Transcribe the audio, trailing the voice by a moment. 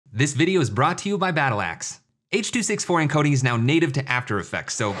This video is brought to you by Battleaxe. H.264 encoding is now native to After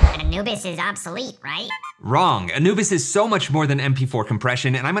Effects, so Anubis is obsolete, right? wrong. Anubis is so much more than MP4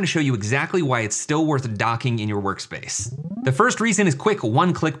 compression, and I'm gonna show you exactly why it's still worth docking in your workspace. The first reason is quick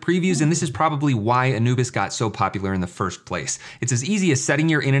one-click previews, and this is probably why Anubis got so popular in the first place. It's as easy as setting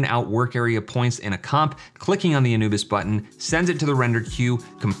your in and out work area points in a comp, clicking on the Anubis button, sends it to the render queue,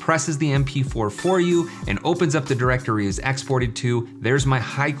 compresses the MP4 for you, and opens up the directory it's exported to. There's my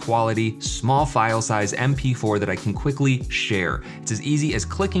high quality, small file size MP4 that I can quickly share. It's as easy as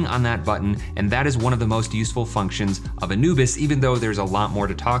clicking on that button, and that is one of the most useful functions of Anubis, even though there's a lot more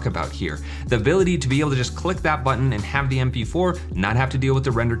to talk about here. The ability to be able to just click that button and have the MP4, not have to deal with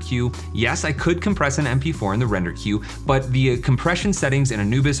the render queue. Yes, I could compress an MP4 in the render queue, but the compression settings in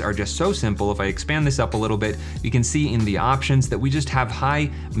Anubis are just so simple. If I expand this up a little bit, you can see in the options that we just have high,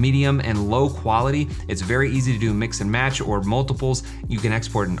 medium, and low quality. It's very easy to do mix and match or multiples. You can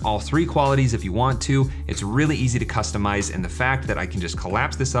export in all three qualities if you want to. It's really easy to customize, and the fact that I can just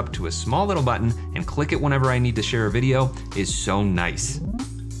collapse this up to a small little button and click it whenever I need to share a video is so nice.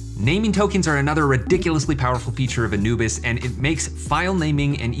 Naming tokens are another ridiculously powerful feature of Anubis, and it makes file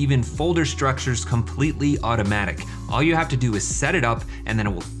naming and even folder structures completely automatic. All you have to do is set it up, and then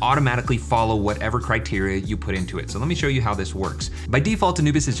it will automatically follow whatever criteria you put into it. So let me show you how this works. By default,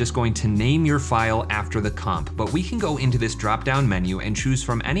 Anubis is just going to name your file after the comp, but we can go into this drop-down menu and choose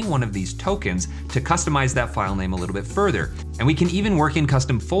from any one of these tokens to customize that file name a little bit further. And we can even work in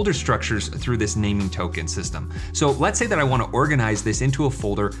custom folder structures through this naming token system. So let's say that I want to organize this into a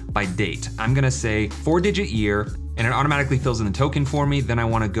folder by date. I'm gonna say 4-digit year, and it automatically fills in the token for me. Then I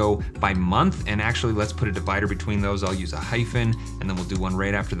wanna go by month, and actually let's put a divider between those. I'll use a hyphen, and then we'll do one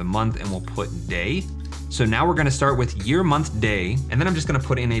right after the month, and we'll put day. So now we're gonna start with year, month, day, and then I'm just gonna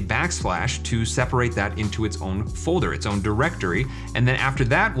put in a backslash to separate that into its own folder, its own directory. And then after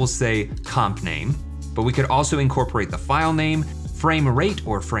that, we'll say comp name, but we could also incorporate the file name, frame rate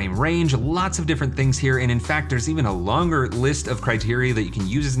or frame range, lots of different things here. And in fact, there's even a longer list of criteria that you can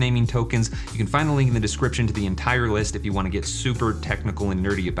use as naming tokens. You can find the link in the description to the entire list if you want to get super technical and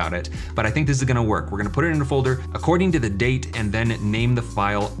nerdy about it. But I think this is gonna work. We're gonna put it in a folder according to the date and then name the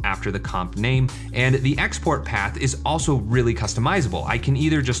file after the comp name. And the export path is also really customizable. I can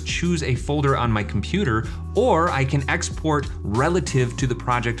either just choose a folder on my computer, or I can export relative to the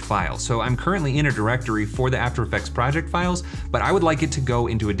project file. So I'm currently in a directory for the After Effects project files, but I would like it to go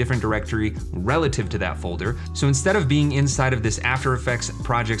into a different directory relative to that folder. So instead of being inside of this After Effects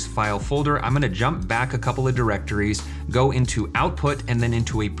projects file folder, I'm gonna jump back a couple of directories, go into output and then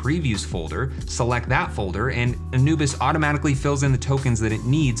into a previews folder, select that folder, and Anubis automatically fills in the tokens that it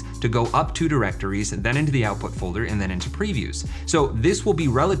needs to go up 2 directories, then into the output folder, and then into previews. So this will be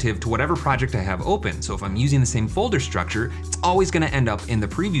relative to whatever project I have open. So if I'm using the same folder structure, it's always gonna end up in the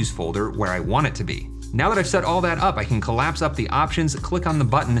previews folder where I want it to be. Now that I've set all that up, I can collapse up the options, click on the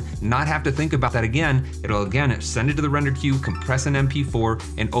button, not have to think about that again. It'll again send it to the render queue, compress an MP4,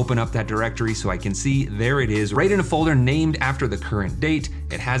 and open up that directory so I can see there it is, right in a folder named after the current date.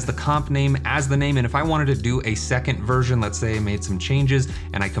 It has the comp name as the name, and if I wanted to do a second version, let's say I made some changes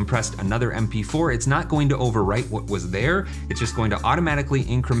and I compressed another MP4, it's not going to overwrite what was there. It's just going to automatically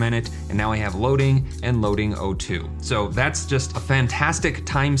increment it, and now I have loading and loading 02. So that's just a fantastic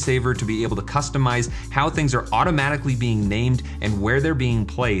time saver to be able to customize how things are automatically being named and where they're being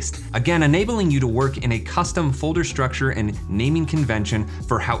placed. Again, enabling you to work in a custom folder structure and naming convention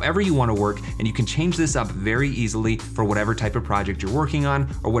for however you want to work, and you can change this up very easily for whatever type of project you're working on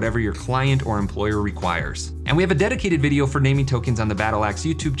or whatever your client or employer requires. And we have a dedicated video for naming tokens on the Battleaxe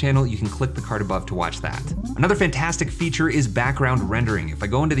YouTube channel. You can click the card above to watch that. Another fantastic feature is background rendering. If I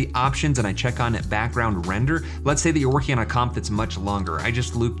go into the options and I check on background render, let's say that you're working on a comp that's much longer. I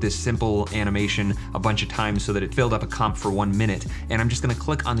just looped this simple animation a bunch of times so that it filled up a comp for 1 minute, and I'm just gonna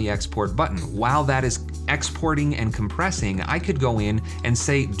click on the export button. While that is exporting and compressing, I could go in and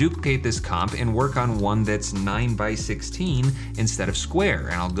say duplicate this comp and work on one that's 9:16 instead of square,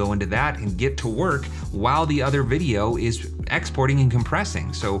 and I'll go into that and get to work while the other video is exporting and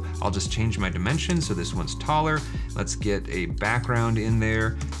compressing. So I'll just change my dimension so this one's taller. Let's get a background in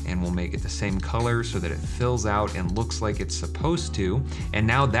there, and we'll make it the same color so that it fills out and looks like it's supposed to. And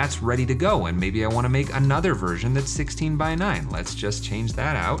now that's ready to go, and maybe I want to make another version that's 16:9. Let's just change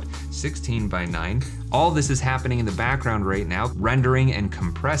that out, 16:9. All this is happening in the background right now, rendering and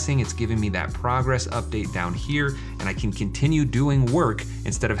compressing. It's giving me that progress update down here, and I can continue doing work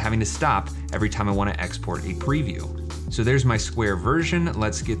instead of having to stop every time I want to export a preview. So there's my square version.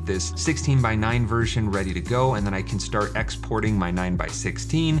 Let's get this 16:9 version ready to go, and then I can start exporting my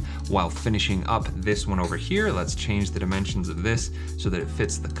 9:16 while finishing up this one over here. Let's change the dimensions of this so that it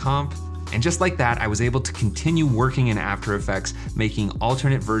fits the comp. And just like that, I was able to continue working in After Effects, making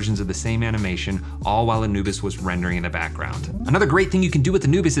alternate versions of the same animation, all while Anubis was rendering in the background. Another great thing you can do with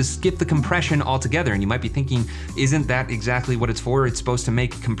Anubis is skip the compression altogether. And you might be thinking, isn't that exactly what it's for? It's supposed to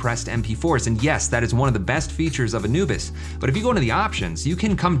make compressed MP4s. And yes, that is one of the best features of Anubis. But if you go into the options, you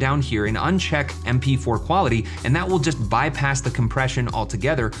can come down here and uncheck MP4 quality, and that will just bypass the compression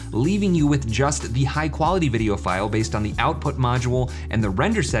altogether, leaving you with just the high quality video file based on the output module and the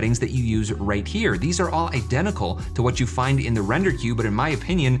render settings that you use right here. These are all identical to what you find in the render queue, but in my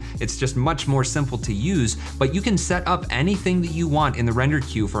opinion, it's just much more simple to use. But you can set up anything that you want in the render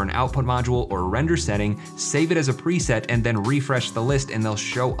queue for an output module or a render setting, save it as a preset, and then refresh the list, and they'll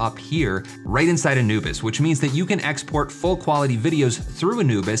show up here right inside Anubis, which means that you can export full quality videos through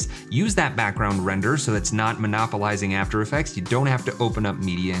Anubis, use that background render so it's not monopolizing After Effects. You don't have to open up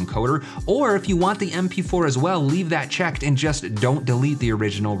Media Encoder, or if you want the MP4 as well, leave that checked and just don't delete the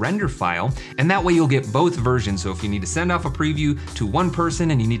original render file. And that way you'll get both versions. So if you need to send off a preview to one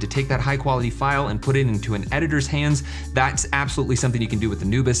person and you need to take that high quality file and put it into an editor's hands, that's absolutely something you can do with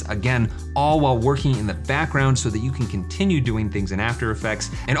Anubis. Again, all while working in the background so that you can continue doing things in After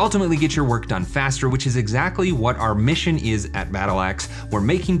Effects and ultimately get your work done faster, which is exactly what our mission is at BattleAxe. We're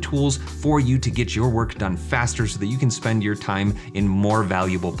making tools for you to get your work done faster so that you can spend your time in more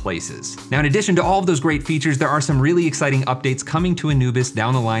valuable places. Now, in addition to all of those great features, there are some really exciting updates coming to Anubis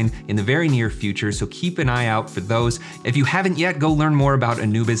down the line in the very near future, so keep an eye out for those. If you haven't yet, go learn more about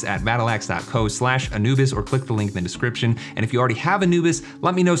Anubis at battleaxe.co/Anubis or click the link in the description. And if you already have Anubis,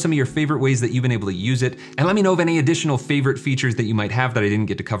 let me know some of your favorite ways that you've been able to use it, and let me know of any additional favorite features that you might have that I didn't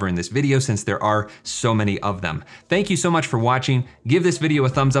get to cover in this video, since there are so many of them. Thank you so much for watching. Give this video a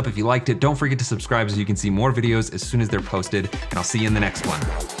thumbs up if you liked it. Don't forget to subscribe so you can see more videos as soon as they're posted, and I'll see you in the next one.